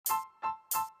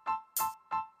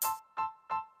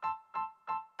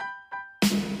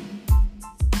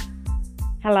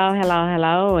Hello, hello,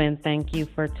 hello, and thank you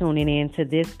for tuning in to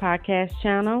this podcast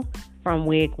channel from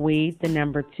Wig Weave, the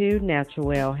number 2, Natural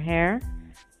Well Hair.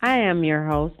 I am your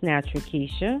host, Natural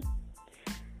Keisha.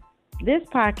 This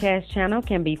podcast channel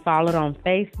can be followed on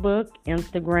Facebook,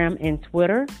 Instagram, and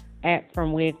Twitter at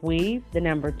From Wig Weave, the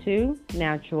number 2,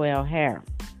 Natural Well Hair.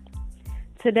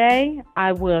 Today,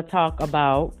 I will talk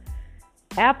about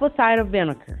apple cider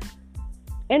vinegar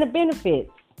and the benefits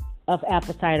of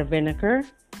apple cider vinegar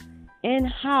and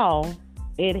how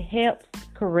it helps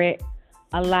correct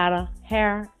a lot of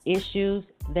hair issues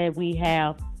that we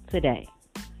have today.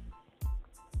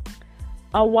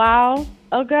 A while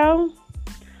ago,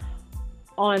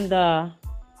 on the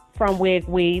From Wig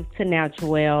Weave to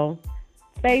Natural Well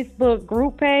Facebook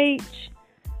group page,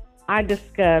 I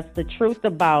discussed the truth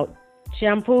about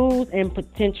shampoos and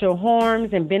potential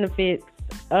harms and benefits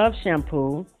of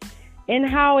shampoo and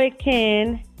how it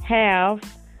can have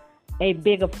a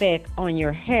big effect on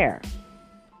your hair.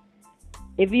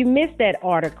 If you missed that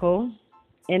article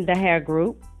in the hair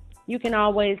group, you can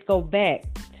always go back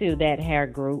to that hair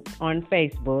group on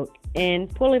Facebook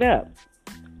and pull it up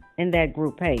in that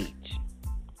group page.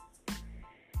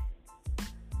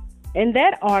 In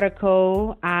that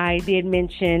article, I did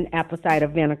mention apple cider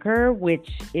vinegar, which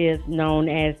is known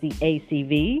as the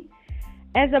ACV,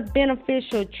 as a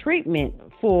beneficial treatment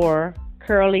for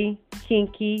curly,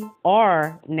 kinky,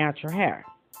 or natural hair.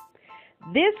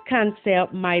 This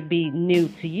concept might be new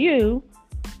to you,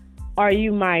 or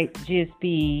you might just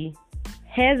be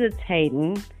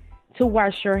hesitating to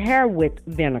wash your hair with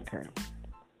vinegar.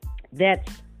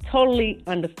 That's totally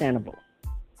understandable.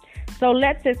 So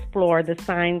let's explore the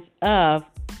science of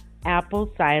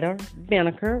apple cider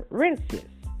vinegar rinses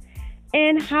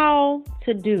and how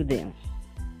to do them.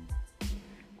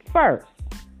 First,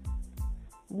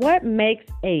 what makes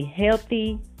a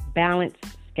healthy, balanced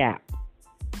scalp?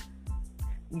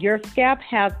 Your scalp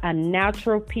has a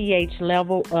natural pH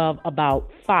level of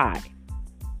about 5,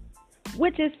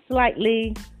 which is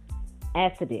slightly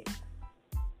acidic.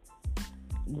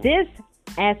 This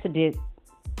acidic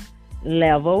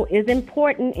level is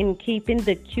important in keeping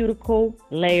the cuticle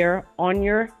layer on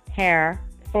your hair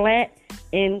flat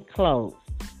and closed.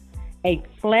 A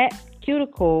flat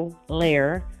cuticle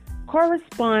layer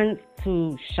corresponds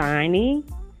to shiny,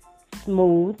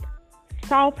 smooth,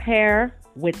 soft hair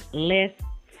with less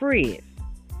frizz.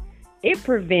 It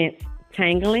prevents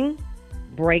tangling,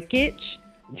 breakage,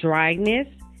 dryness,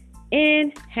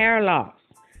 and hair loss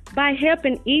by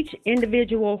helping each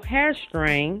individual hair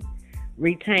strain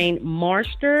retain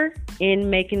moisture and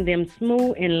making them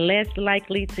smooth and less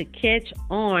likely to catch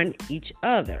on each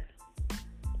other.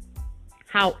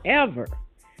 However,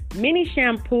 many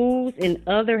shampoos and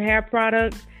other hair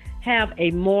products have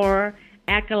a more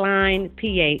alkaline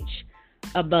pH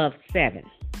above 7,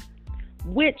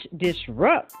 which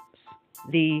disrupts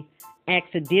the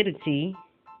acidity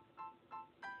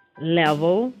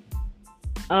level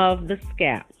of the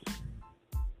scalp.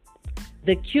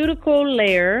 The cuticle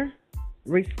layer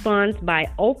responds by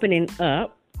opening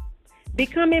up,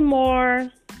 becoming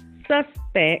more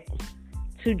suspect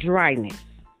to dryness,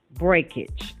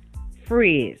 breakage,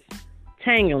 frizz,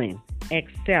 tangling,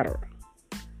 etc.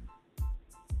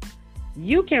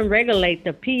 You can regulate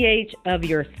the pH of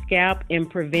your scalp and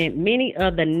prevent many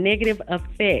of the negative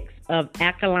effects of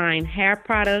alkaline hair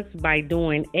products by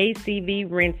doing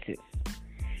ACV rinses.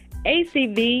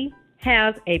 ACV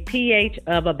has a pH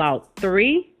of about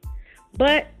 3,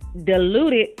 but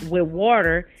diluted with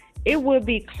water, it will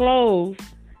be close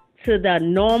to the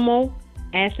normal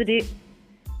acidity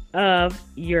of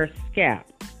your scalp.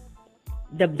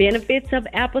 The benefits of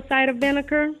apple cider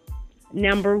vinegar.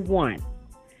 Number 1,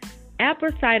 apple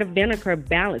cider vinegar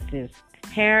balances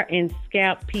hair and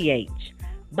scalp pH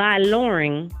by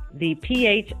lowering the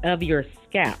pH of your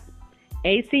scalp.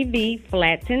 ACV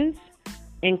flattens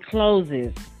and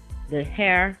closes the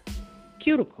hair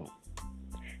cuticle.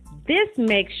 This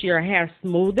makes your hair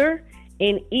smoother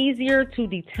and easier to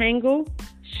detangle,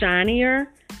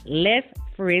 shinier, less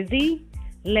frizzy,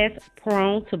 less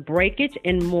prone to breakage,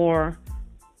 and more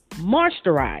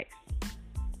moisturized.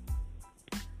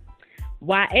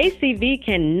 While ACV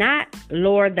cannot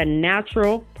lower the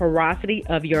natural porosity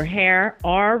of your hair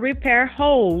or repair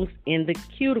holes in the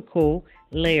cuticle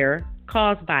layer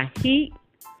caused by heat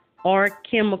or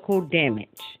chemical damage,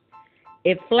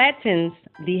 it flattens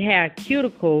the hair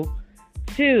cuticle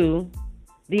to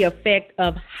the effect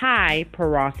of high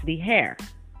porosity hair.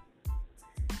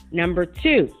 Number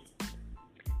 2,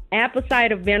 apple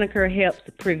cider vinegar helps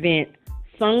prevent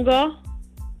fungal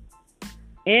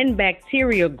and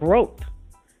bacterial growth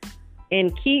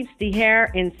and keeps the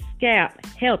hair and scalp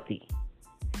healthy.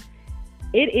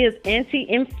 It is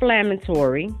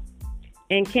anti-inflammatory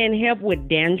and can help with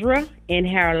dandruff and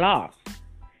hair loss,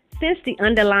 since the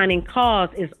underlying cause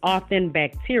is often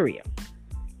bacteria.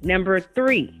 Number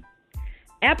 3,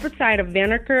 apple cider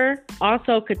vinegar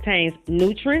also contains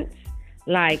nutrients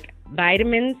like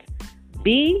vitamins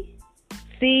B,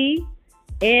 C,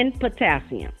 and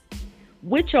potassium,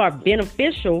 which are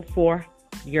beneficial for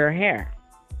your hair.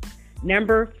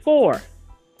 Number 4,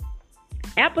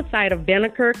 apple cider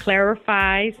vinegar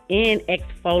clarifies and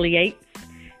exfoliates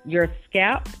your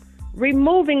scalp,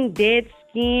 removing dead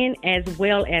skin as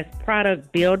well as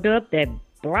product buildup that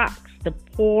blocks the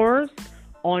pores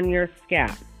on your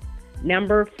scalp.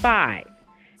 Number 5,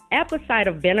 apple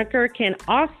cider vinegar can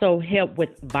also help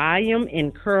with volume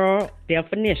and curl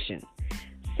definition,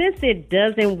 since it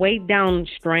doesn't weigh down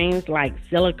strains like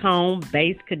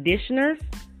silicone-based conditioners.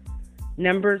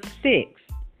 Number 6,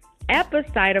 apple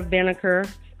cider vinegar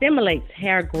stimulates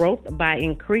hair growth by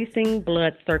increasing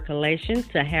blood circulation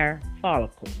to hair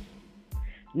follicles.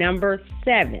 Number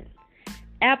 7,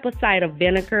 apple cider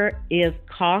vinegar is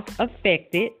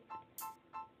cost-effective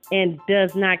and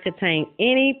does not contain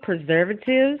any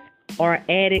preservatives or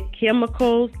added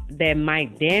chemicals that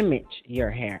might damage your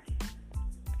hair.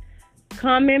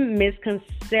 Common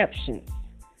misconceptions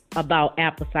about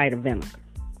apple cider vinegar.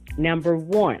 Number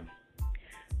 1,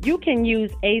 you can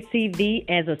use ACV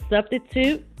as a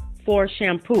substitute for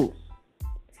shampoo.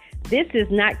 This is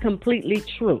not completely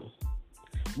true.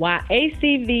 While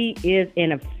ACV is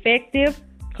an effective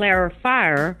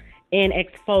clarifier and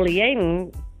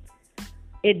exfoliating,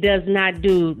 it does not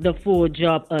do the full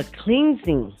job of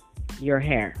cleansing your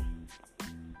hair.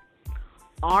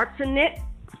 Alternate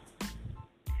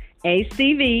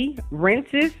ACV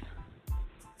rinses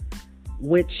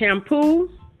with shampoo,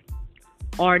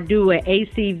 or do an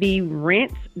ACV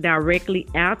rinse directly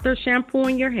after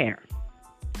shampooing your hair.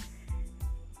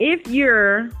 If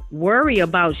you're worried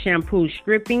about shampoo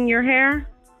stripping your hair,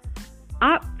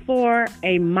 opt for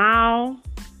a mild,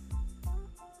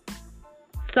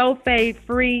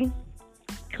 sulfate-free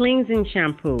cleansing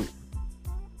shampoo.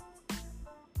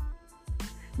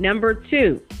 Number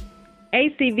 2,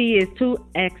 ACV is too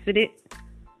acidic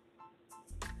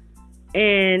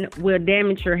and will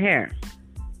damage your hair.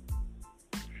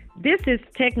 This is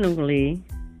technically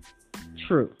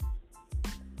true.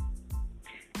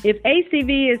 If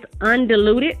ACV is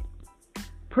undiluted,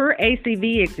 pure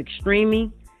ACV is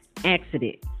extremely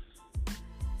acidic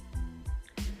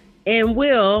and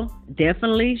will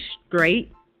definitely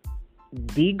straight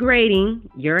degrading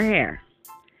your hair.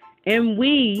 And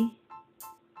we,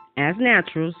 as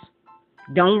naturals,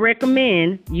 don't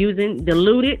recommend using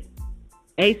diluted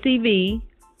ACV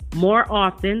more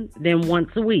often than once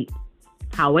a week.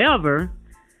 However,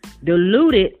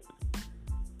 diluted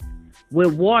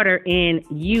with water and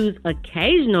used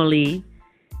occasionally,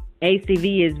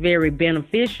 ACV is very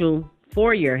beneficial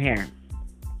for your hair.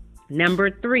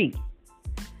 Number 3,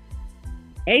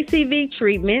 ACV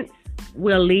treatments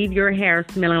will leave your hair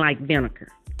smelling like vinegar.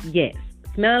 Yes,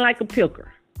 smelling like a pickle.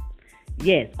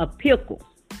 Yes, a pickle.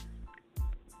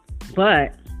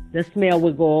 But the smell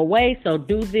will go away, so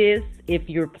do this if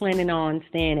you're planning on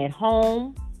staying at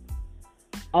home,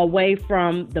 away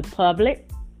from the public,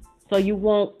 so you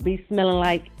won't be smelling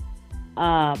like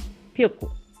a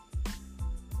pickle.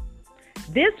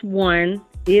 This one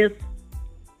is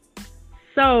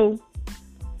so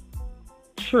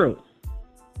true.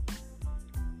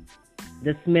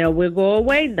 The smell will go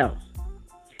away though.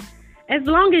 As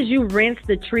long as you rinse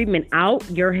the treatment out,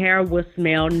 your hair will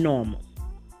smell normal.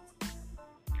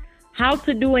 How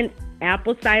to do an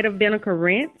apple cider vinegar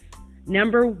rinse?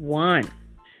 Number 1,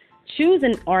 choose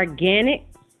an organic,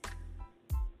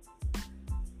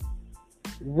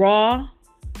 raw,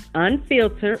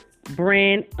 unfiltered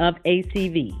brand of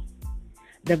ACV.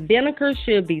 The vinegar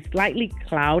should be slightly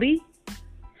cloudy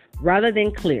rather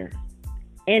than clear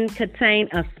and contain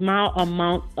a small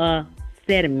amount of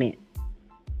sediment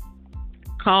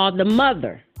called the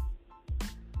mother.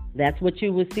 That's what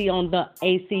you will see on the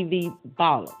ACV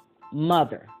bottle.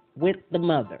 Mother, with the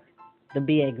mother, to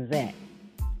be exact.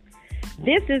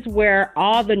 This is where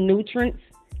all the nutrients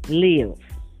live.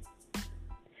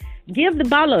 Give the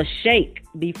bottle a shake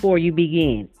before you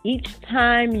begin. Each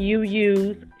time you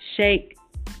use, shake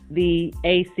the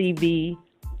ACV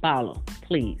bottle,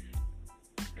 please.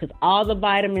 Because all the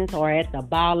vitamins are at the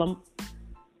bottom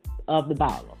of the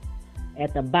bottle.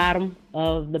 At the bottom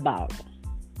of the bottle.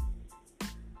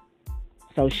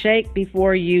 So shake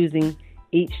before using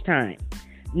each time.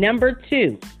 Number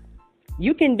 2,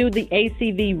 you can do the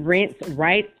ACV rinse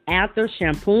right after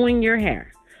shampooing your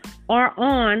hair or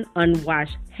on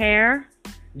unwashed hair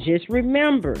Just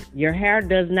remember, your hair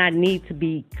does not need to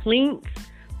be cleaned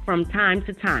from time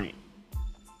to time.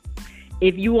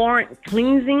 If you aren't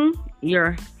cleansing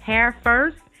your hair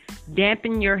first,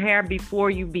 dampen your hair before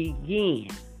you begin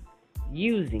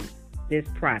using this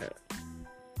product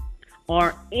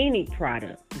or any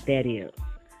product that is.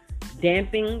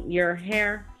 Dampen your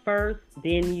hair first,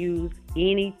 then use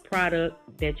any product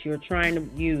that you're trying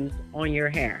to use on your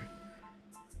hair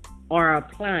or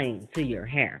applying to your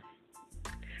hair.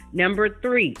 Number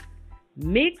 3,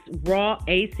 mix raw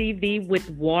ACV with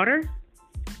water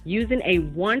using a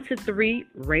 1-to-3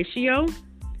 ratio.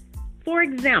 For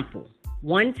example,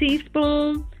 1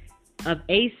 teaspoon of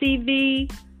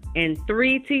ACV and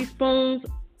 3 teaspoons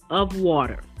of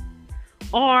water,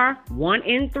 or 1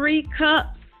 and 3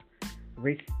 cups,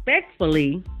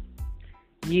 respectfully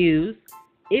used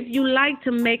if you like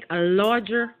to make a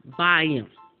larger volume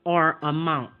or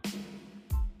amount.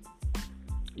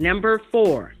 Number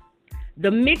 4,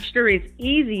 the mixture is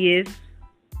easiest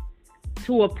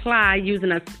to apply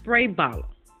using a spray bottle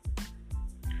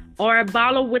or a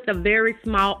bottle with a very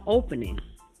small opening.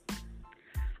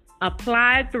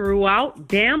 Apply throughout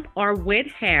damp or wet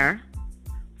hair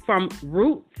from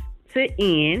roots to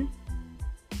end.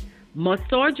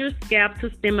 Massage your scalp to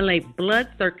stimulate blood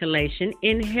circulation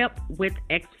and help with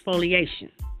exfoliation.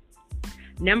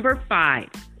 Number 5,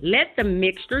 let the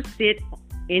mixture sit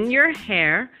in your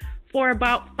hair for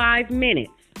about 5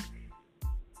 minutes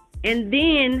and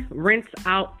then rinse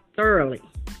out thoroughly.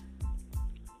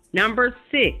 Number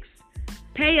 6,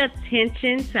 pay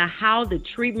attention to how the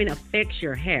treatment affects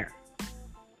your hair,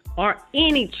 or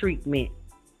any treatment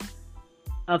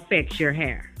affects your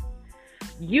hair.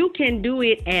 You can do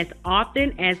it as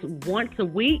often as once a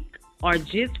week or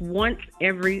just once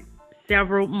every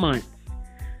several months.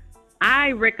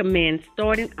 I recommend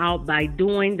starting out by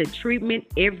doing the treatment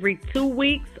every 2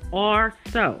 weeks or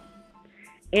so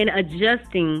and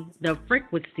adjusting the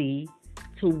frequency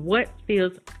to what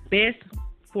feels best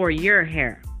for your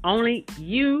hair. Only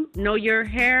you know your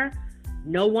hair.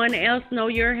 No one else know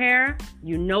your hair.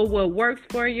 You know what works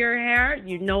for your hair.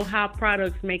 You know how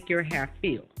products make your hair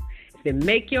feel. If it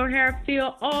make your hair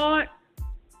feel odd,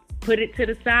 put it to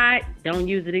the side. Don't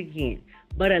use it again.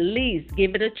 But at least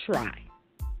give it a try.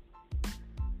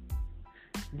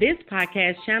 This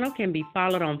podcast channel can be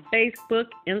followed on Facebook,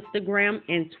 Instagram,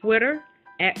 and Twitter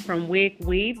at From Wig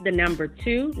Weave, the number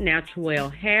 2, Natural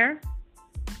Hair.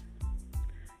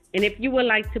 And if you would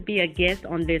like to be a guest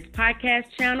on this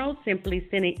podcast channel, simply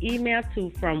send an email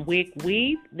to From Wig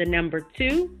Weave, the number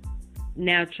 2,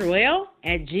 Natural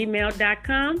at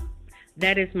gmail.com.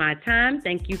 That is my time.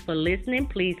 Thank you for listening.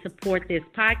 Please support this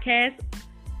podcast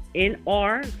and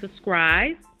or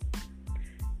subscribe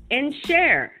and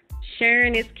share.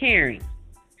 Sharing is caring.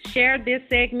 Share this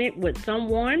segment with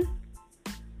someone.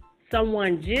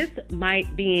 Someone just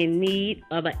might be in need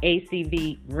of an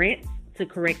ACV rinse to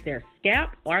correct their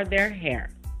scalp or their hair.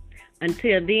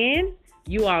 Until then,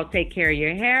 you all take care of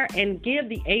your hair and give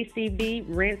the ACV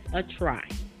rinse a try.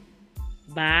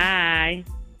 Bye.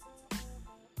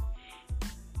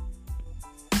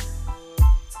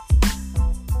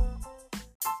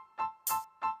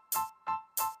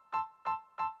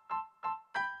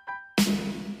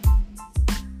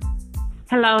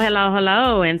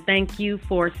 Hello, and thank you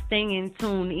for staying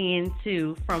tuned in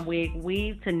to From Wig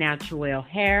Weave to Natural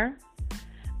Hair,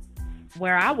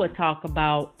 where I will talk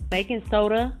about baking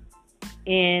soda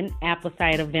and apple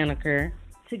cider vinegar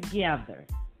together.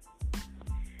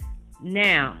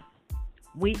 Now,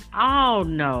 we all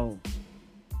know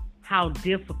how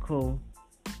difficult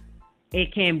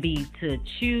it can be to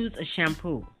choose a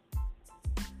shampoo.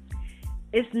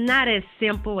 It's not as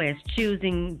simple as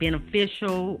choosing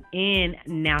beneficial and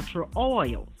natural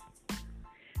oils,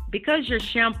 because your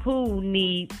shampoo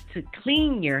needs to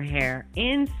clean your hair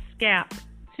and scalp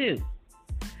too.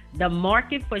 The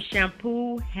market for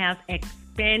shampoo has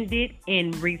expanded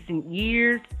in recent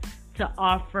years to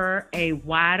offer a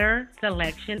wider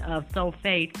selection of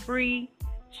sulfate-free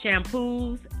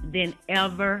shampoos than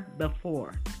ever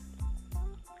before.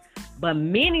 But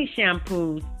many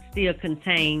shampoos still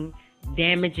contain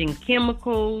damaging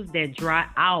chemicals that dry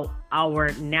out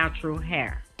our natural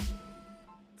hair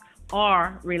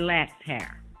or relaxed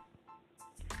hair.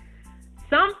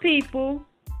 Some people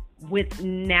with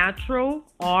natural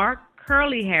or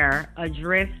curly hair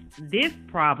address this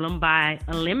problem by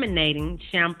eliminating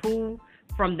shampoo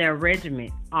from their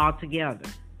regimen altogether.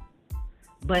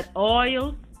 But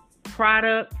oils,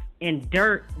 products, and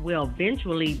dirt will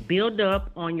eventually build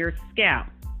up on your scalp.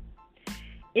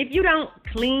 If you don't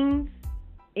clean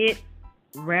it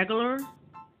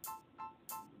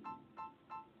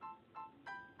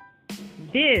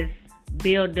This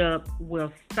buildup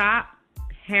will stop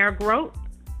hair growth,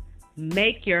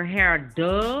 make your hair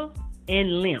dull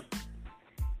and limp,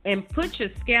 and put your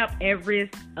scalp at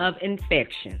risk of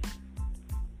infection.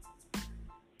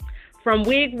 From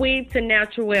wig weave to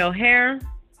natural well hair,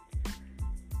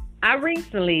 I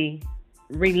recently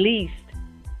released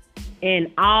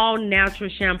an all-natural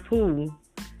shampoo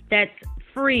that's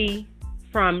free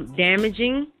from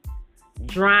damaging,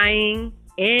 drying,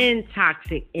 and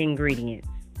toxic ingredients.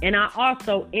 And I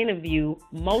also interview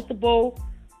multiple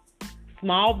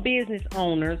small business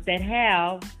owners that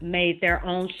have made their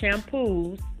own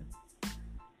shampoos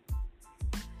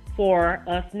for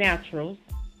us naturals,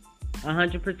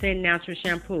 100% natural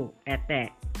shampoo at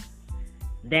that.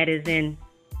 That is in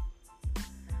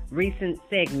recent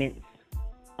segments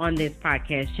on this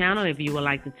podcast channel if you would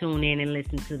like to tune in and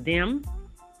listen to them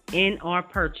and or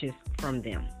purchase from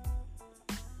them.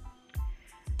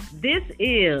 This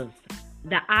is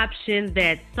the option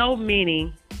that so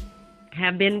many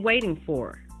have been waiting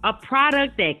for. A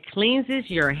product that cleanses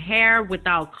your hair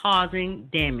without causing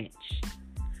damage.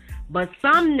 But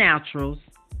some naturals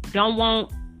don't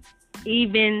want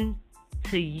even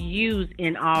to use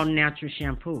an all-natural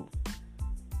shampoo.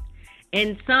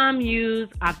 And some use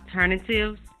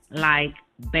alternatives like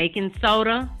baking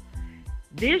soda.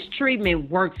 This treatment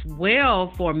works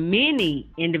well for many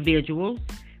individuals,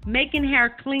 making hair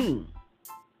clean,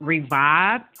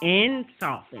 revive, and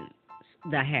soften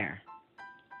the hair.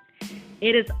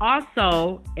 It is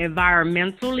also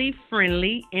environmentally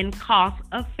friendly and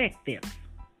cost-effective.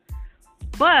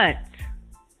 But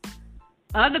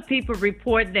other people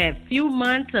report that few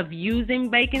months of using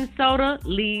baking soda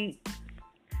lead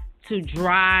to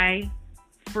dry,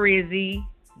 frizzy,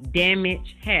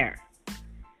 damaged hair.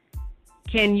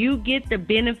 Can you get the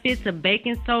benefits of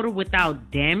baking soda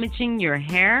without damaging your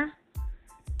hair?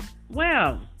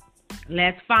 Well,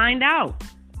 let's find out.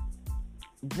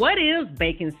 What is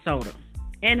baking soda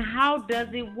and how does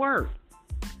it work?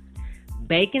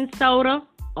 Baking soda,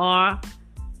 or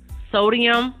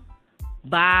sodium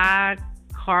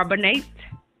bicarbonate,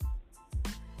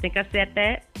 think I said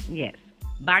that? Yes.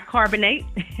 Bicarbonate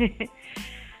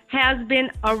has been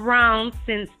around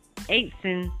since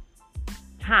ancient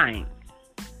times.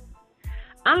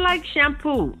 Unlike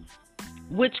shampoo,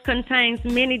 which contains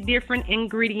many different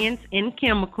ingredients and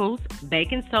chemicals,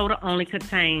 baking soda only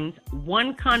contains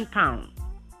one compound,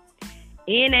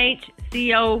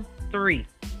 NHCO3.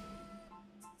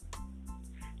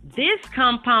 This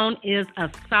compound is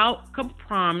a salt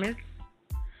compromise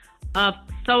of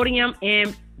sodium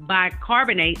and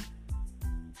bicarbonate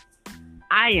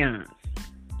ions.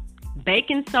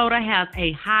 Baking soda has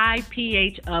a high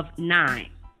pH of 9,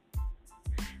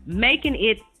 making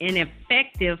it an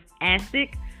effective acid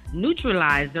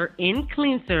neutralizer and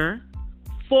cleanser.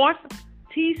 4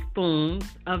 teaspoons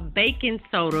of baking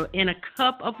soda in a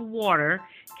cup of water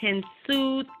can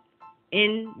soothe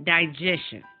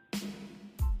indigestion.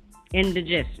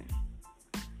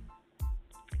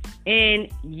 And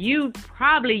you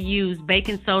probably use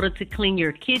baking soda to clean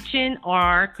your kitchen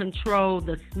or control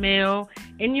the smell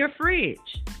in your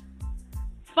fridge.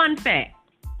 Fun fact: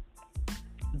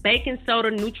 baking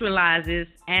soda neutralizes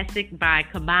acid by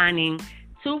combining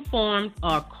 2 forms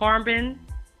of carbon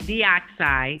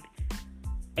dioxide,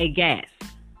 a gas.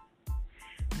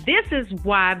 This is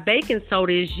why baking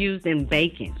soda is used in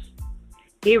baking.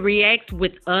 It reacts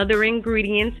with other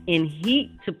ingredients in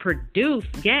heat to produce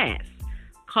gas,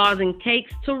 causing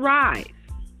cakes to rise.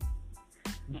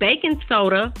 Baking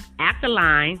soda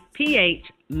alkaline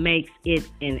pH makes it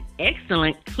an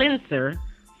excellent cleanser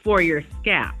for your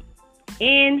scalp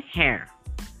and hair.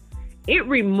 It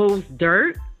removes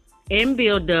dirt and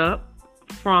buildup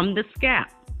from the scalp,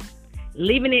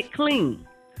 leaving it clean.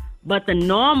 But the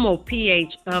normal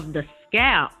pH of the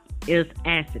scalp is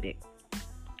acidic,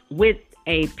 with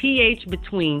a pH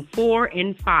between 4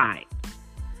 and 5.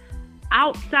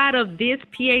 Outside of this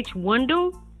pH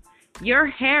window, your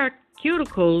hair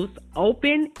cuticles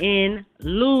open and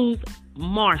lose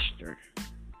moisture,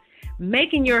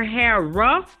 making your hair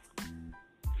rough,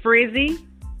 frizzy,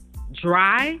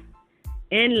 dry,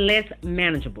 and less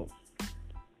manageable.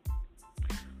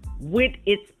 With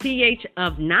its pH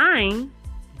of 9,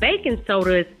 baking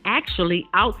soda is actually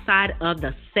outside of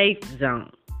the safe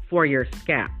zone for your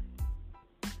scalp.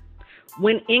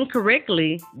 When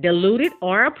incorrectly diluted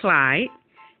or applied,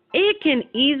 it can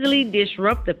easily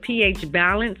disrupt the pH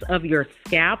balance of your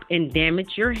scalp and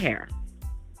damage your hair.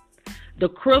 The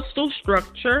crystal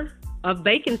structure of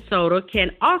baking soda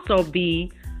can also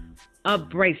be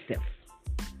abrasive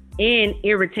and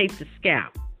irritate the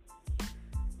scalp.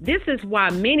 This is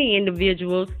why many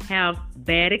individuals have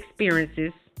bad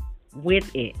experiences with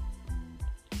it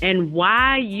and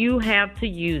why you have to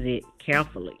use it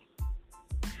carefully.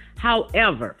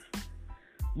 However,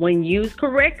 when used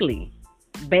correctly,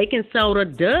 baking soda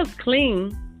does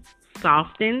clean,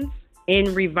 softens, and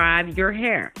revive your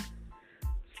hair.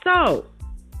 So,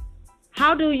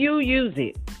 how do you use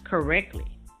it correctly?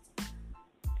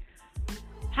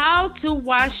 How to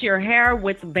wash your hair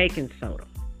with baking soda.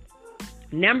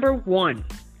 Number 1,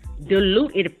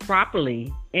 dilute it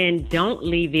properly and don't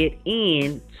leave it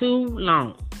in too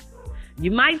long.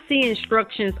 You might see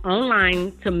instructions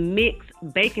online to mix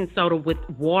baking soda with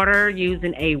water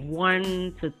using a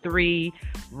 1-to-3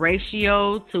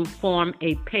 ratio to form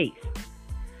a paste.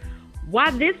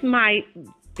 While this might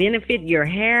benefit your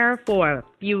hair for a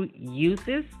few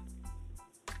uses,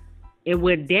 it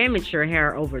will damage your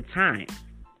hair over time.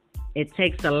 It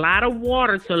takes a lot of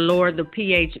water to lower the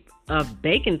pH of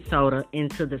baking soda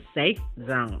into the safe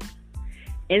zone.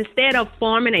 Instead of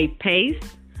forming a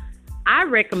paste, I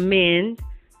recommend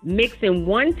mixing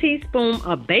 1 teaspoon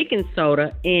of baking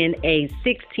soda in a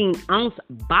 16-ounce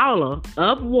bottle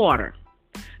of water.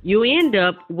 You end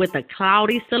up with a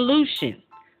cloudy solution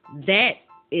that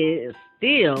is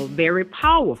still very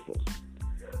powerful.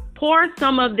 Pour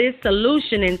some of this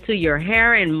solution into your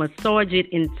hair and massage it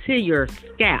into your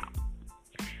scalp.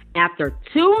 After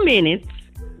 2 minutes,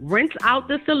 rinse out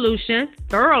the solution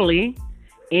thoroughly.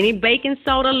 Any baking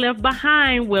soda left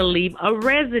behind will leave a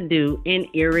residue and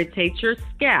irritate your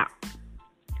scalp.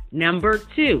 Number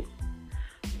 2,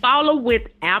 follow with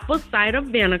apple cider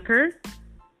vinegar,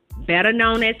 better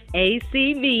known as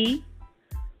ACV,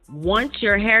 once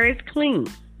your hair is clean.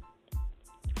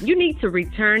 You need to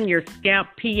return your scalp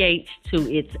pH to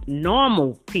its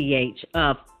normal pH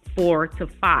of 4 to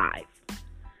 5.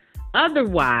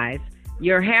 Otherwise,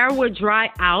 your hair will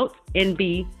dry out and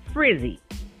be frizzy.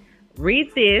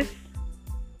 Read this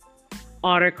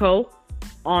article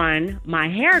on my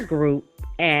hair group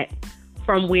at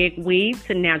From Wig Weave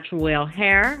to Natural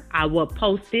Hair. I will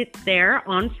post it there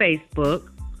on Facebook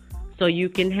so you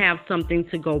can have something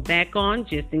to go back on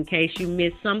just in case you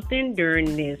missed something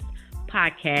during this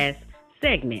podcast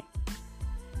segment.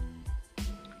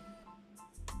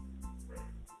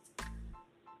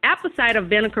 Apple cider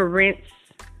vinegar rinse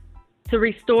to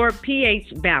restore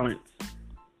pH balance.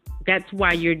 That's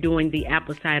why you're doing the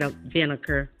apple cider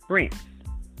vinegar rinse,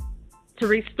 to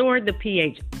restore the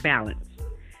pH balance.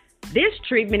 This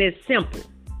treatment is simple,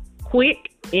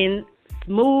 quick, and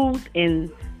smooth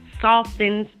and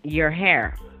softens your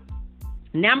hair.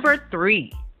 Number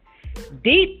 3,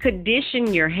 deep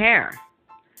condition your hair.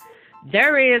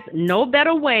 There is no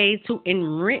better way to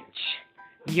enrich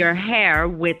your hair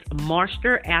with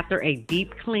moisture after a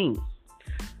deep clean.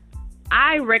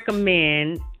 I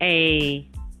recommend a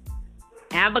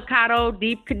avocado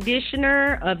deep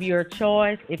conditioner of your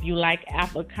choice if you like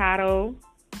avocado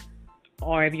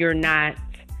or if you're not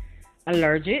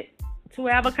allergic to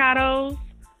avocados.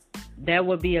 That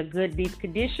would be a good deep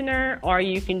conditioner. Or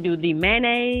you can do the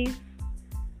mayonnaise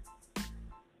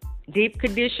deep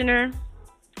conditioner,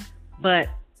 but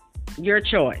your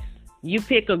choice. You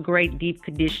pick a great deep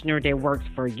conditioner that works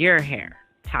for your hair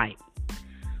type,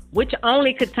 which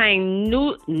only contain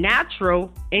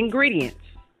natural ingredients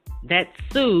that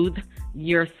soothe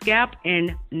your scalp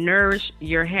and nourish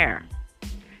your hair.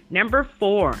 Number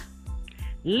 4,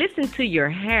 listen to your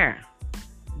hair.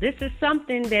 This is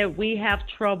something that we have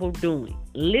trouble doing,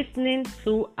 listening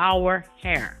to our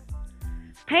hair.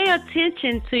 Pay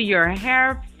attention to your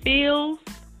hair feels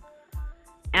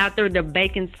after the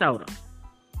baking soda.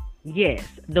 Yes,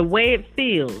 the way it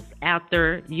feels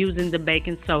after using the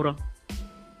baking soda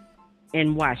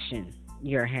and washing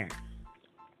your hair.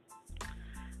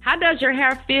 How does your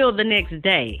hair feel the next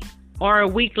day or a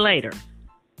week later?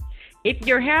 If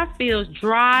your hair feels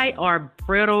dry or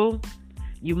brittle,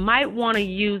 you might want to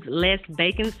use less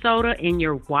baking soda in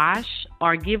your wash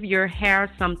or give your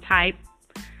hair some type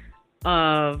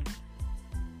of,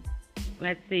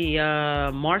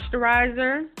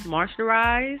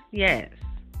 moisturize, yes.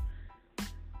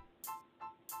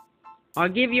 Or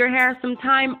give your hair some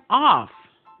time off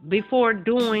before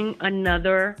doing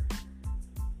another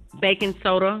baking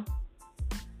soda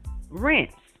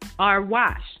rinse or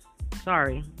wash.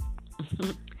 Sorry.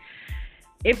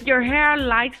 If your hair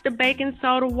likes the baking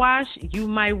soda wash, you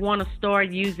might want to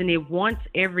start using it once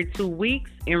every 2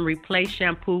 weeks and replace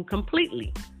shampoo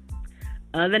completely.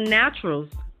 Other naturals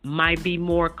might be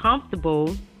more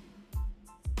comfortable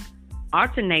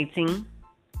alternating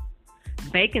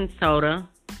baking soda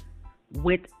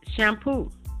with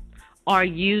shampoo or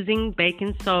using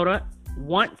baking soda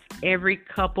once every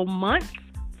couple months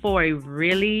for a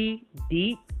really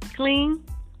deep clean.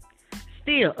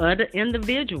 Still, other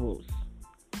individuals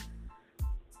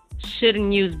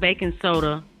shouldn't use baking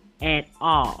soda at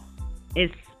all,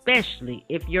 especially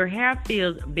if your hair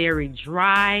feels very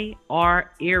dry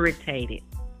or irritated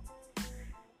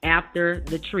after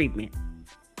the treatment.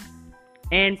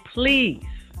 And please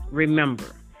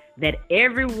remember that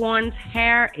everyone's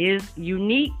hair is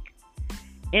unique,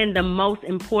 and the most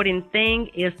important thing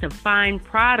is to find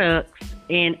products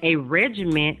and a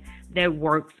regimen that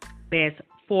works best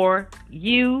for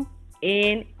you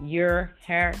and your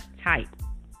hair type.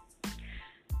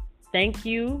 Thank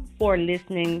you for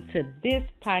listening to this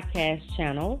podcast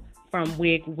channel, From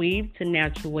Wig Weave to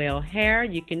Natural Hair.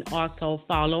 You can also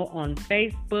follow on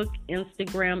Facebook,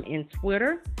 Instagram, and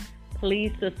Twitter.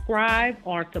 Please subscribe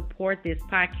or support this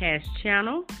podcast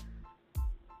channel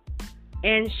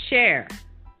and share.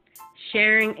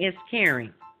 Sharing is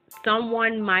caring.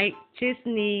 Someone might just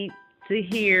need to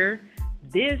hear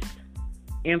this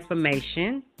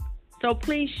information, so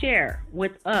please share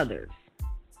with others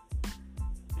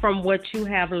from what you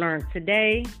have learned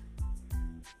today.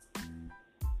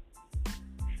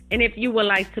 And if you would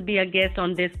like to be a guest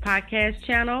on this podcast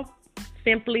channel,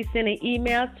 simply send an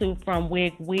email to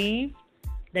fromwigweave,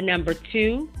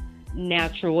 2,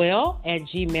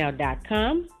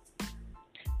 natural@gmail.com.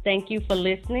 Thank you for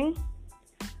listening.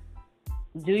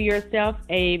 Do yourself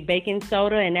a baking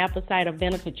soda and apple cider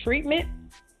vinegar treatment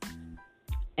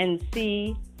and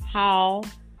see how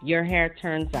your hair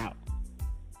turns out.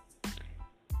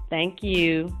 Thank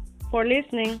you for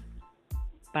listening.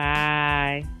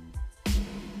 Bye.